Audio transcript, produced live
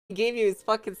gave you his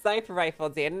fucking sniper rifle,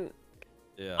 didn't?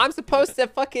 Yeah. I'm supposed to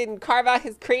fucking carve out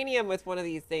his cranium with one of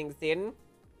these things, didn't?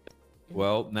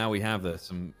 Well, now we have this,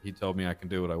 and he told me I can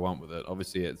do what I want with it.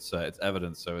 Obviously, it's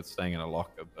evidence, so it's staying in a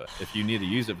locker. But if you need to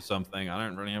use it for something, I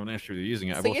don't really have an issue with using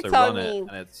it. I've So also run it,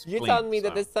 and it's you're clean, telling me so.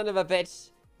 that this son of a bitch,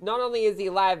 not only is he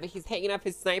alive, but he's hanging up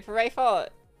his sniper rifle?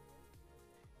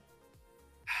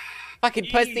 Fucking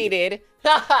pussy, dude.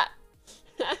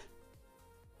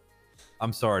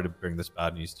 I'm sorry to bring this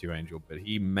bad news to you, Angel, but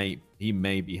he may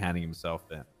be handing himself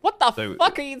in. What the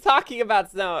fuck are you talking about,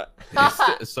 Snow?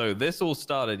 So this all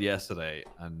started yesterday,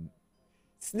 and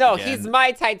no, he's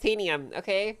my titanium,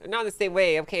 okay? Not in the same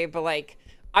way, okay? But like,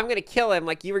 I'm gonna kill him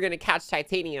like you were gonna catch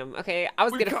titanium, okay? I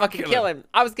was gonna fucking kill him.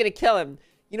 I was gonna kill him.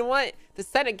 You know what? The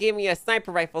Senate gave me a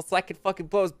sniper rifle so I could fucking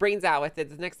blow his brains out with it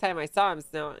the next time I saw him,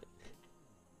 Snow.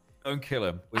 Don't kill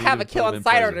him. I have a kill on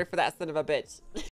side order for that son of a bitch.